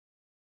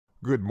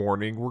Good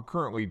morning. We're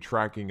currently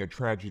tracking a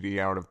tragedy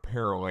out of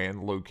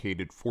Pearland,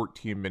 located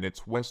 14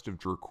 minutes west of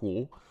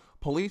Dracul.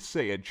 Police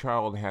say a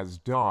child has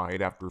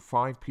died after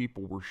 5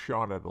 people were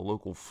shot at a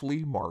local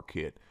flea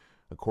market.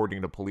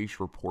 According to police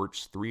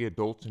reports, 3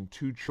 adults and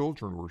 2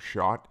 children were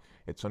shot.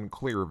 It's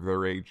unclear of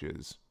their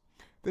ages.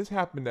 This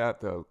happened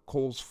at the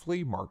Coles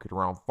Flea Market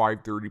around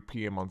 5:30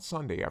 p.m. on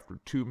Sunday after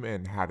 2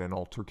 men had an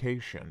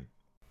altercation.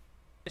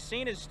 The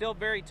scene is still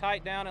very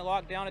tight down and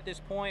locked down at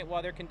this point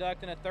while they're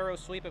conducting a thorough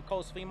sweep of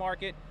Coles Flea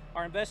Market.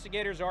 Our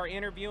investigators are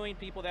interviewing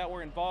people that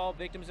were involved,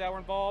 victims that were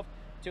involved,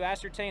 to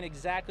ascertain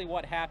exactly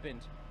what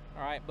happened.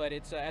 All right, but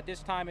it's at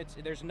this time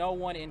there's no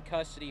one in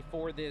custody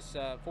for this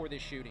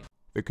shooting.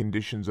 The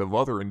conditions of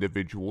other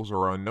individuals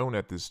are unknown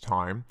at this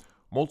time.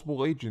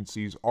 Multiple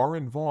agencies are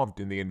involved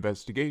in the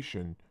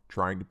investigation,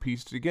 trying to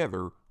piece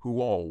together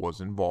who all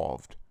was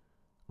involved.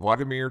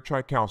 Vladimir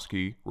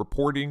Tchaikovsky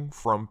reporting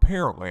from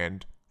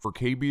Pearland for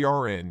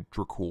KBRN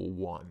Dracul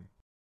 1.